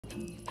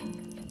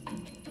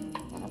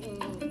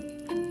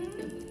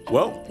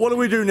Well, what do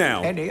we do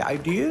now? Any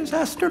ideas,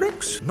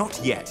 Asterix?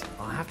 Not yet.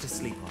 I'll have to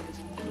sleep on it.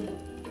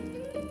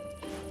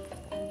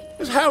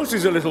 This house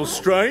is a little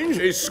strange.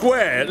 It's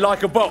square,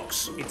 like a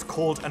box. It's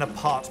called an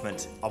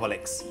apartment,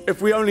 Obelix.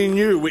 If we only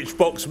knew which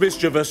box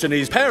Mischievous and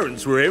his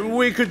parents were in,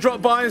 we could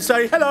drop by and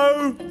say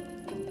hello.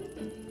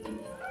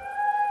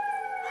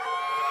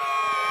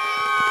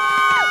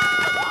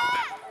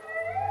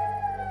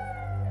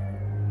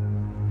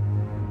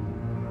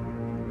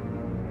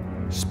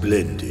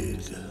 Splendid.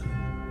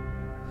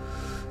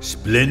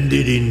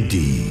 Splendid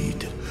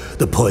indeed.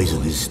 The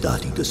poison is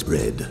starting to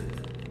spread.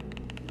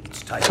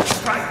 It's time to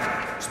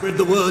strike. Spread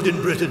the word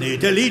in Brittany.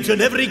 Tell each and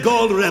every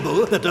Gaul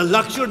rebel that a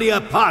luxury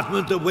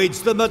apartment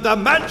awaits them at the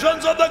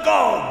mansions of the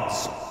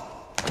gods.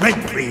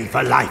 Rent-free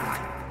for life.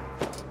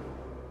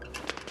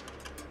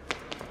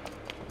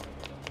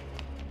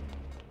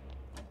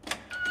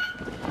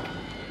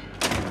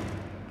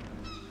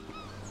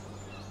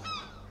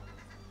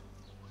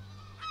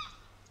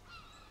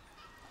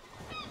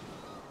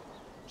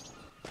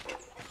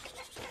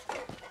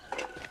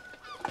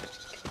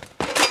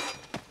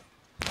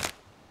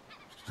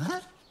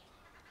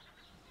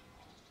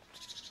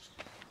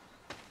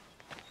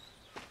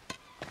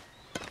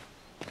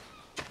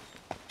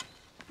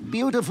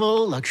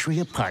 Beautiful luxury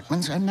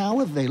apartments are now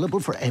available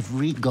for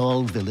every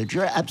Gaul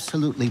villager,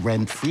 absolutely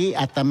rent-free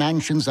at the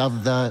mansions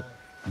of the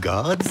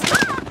gods.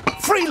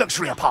 Free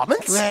luxury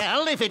apartments?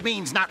 Well, if it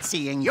means not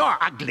seeing your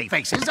ugly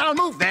faces, I'll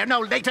move there no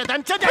later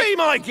than today. Be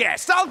my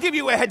guest. I'll give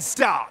you a head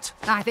start.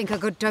 I think a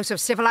good dose of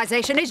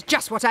civilization is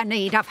just what I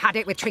need. I've had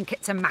it with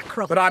trinkets and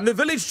mackerel. But I'm the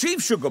village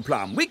chief, Sugar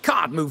Plum. We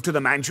can't move to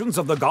the mansions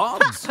of the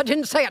gods. I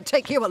didn't say I'd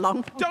take you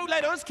along. Don't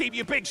let us keep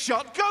you big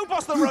shot. Go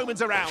boss the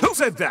Romans around. Who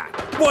said that?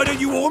 Why don't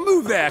you all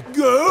move there?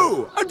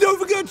 Go! And don't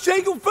forget to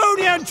take your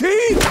phony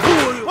antique!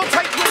 We'll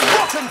take your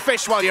rotten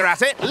fish while you're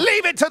at it.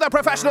 Leave it to the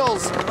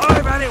professionals.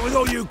 I've had it with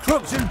all you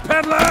crooks and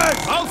peddlers!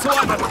 Also,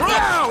 I'm a crook.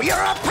 No, you're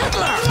a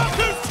peddler! Look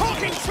who's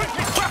talking,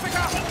 strictly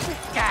trafficker!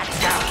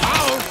 Gotcha,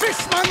 foul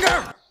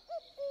fishmonger!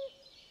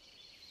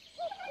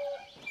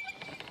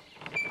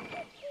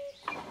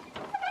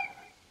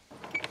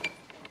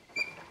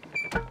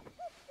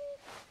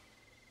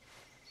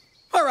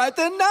 All right,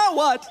 then, now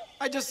what?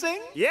 I just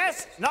sing?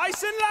 Yes,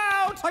 nice and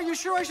loud. Are you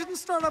sure I shouldn't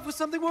start off with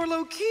something more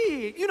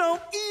low-key? You know,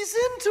 ease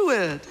into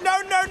it.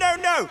 No, no, no,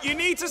 no. You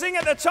need to sing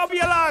at the top of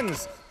your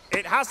lungs.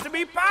 It has to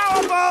be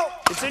powerful.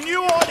 It's a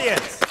new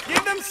audience.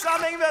 Give them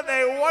something that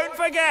they won't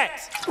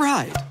forget.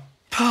 Right.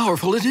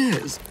 Powerful it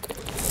is.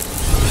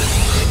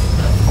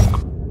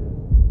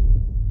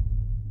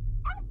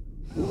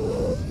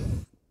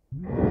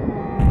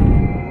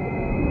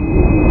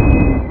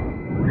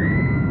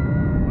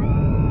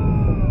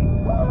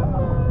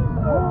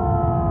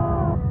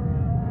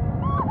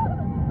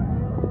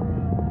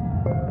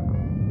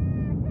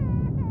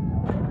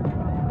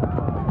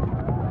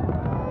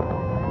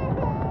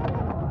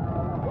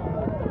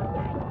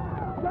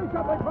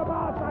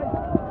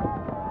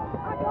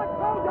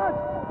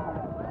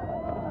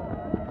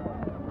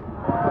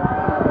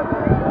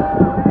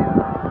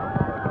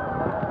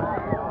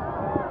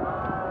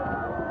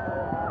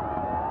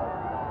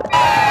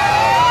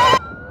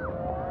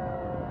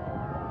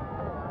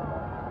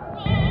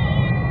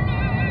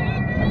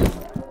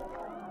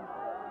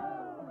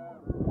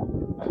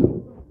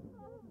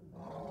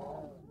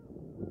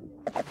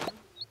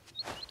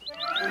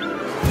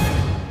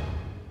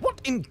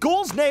 In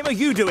Gaul's name are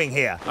you doing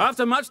here?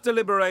 After much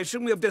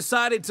deliberation, we have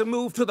decided to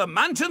move to the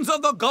mansions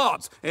of the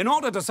gods in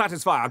order to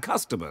satisfy our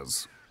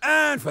customers.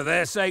 And for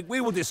their sake, we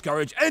will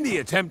discourage any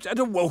attempt at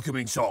a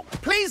welcoming song.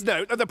 Please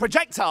note that the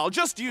projectile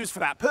just used for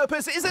that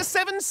purpose is a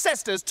Seven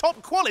Sisters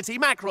top-quality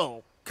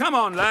mackerel. Come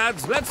on,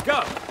 lads, let's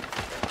go.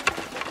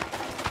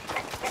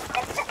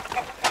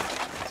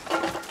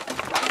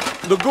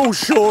 The Gauls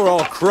sure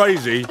are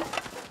crazy.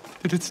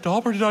 Did it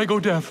stop or did I go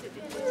deaf?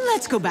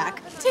 Let's go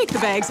back. Take the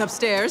bags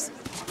upstairs.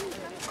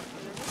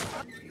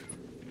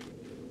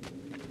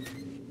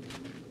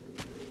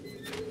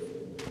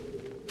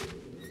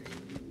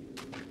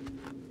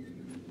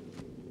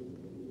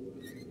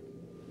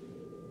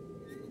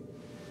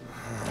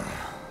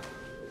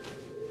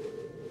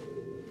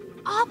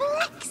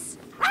 Obelix?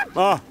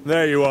 Ah,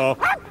 there you are.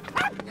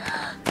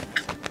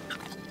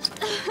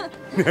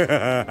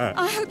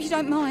 I hope you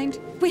don't mind.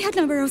 We had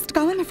nowhere else to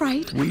go, I'm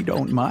afraid. We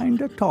don't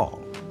mind at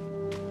all.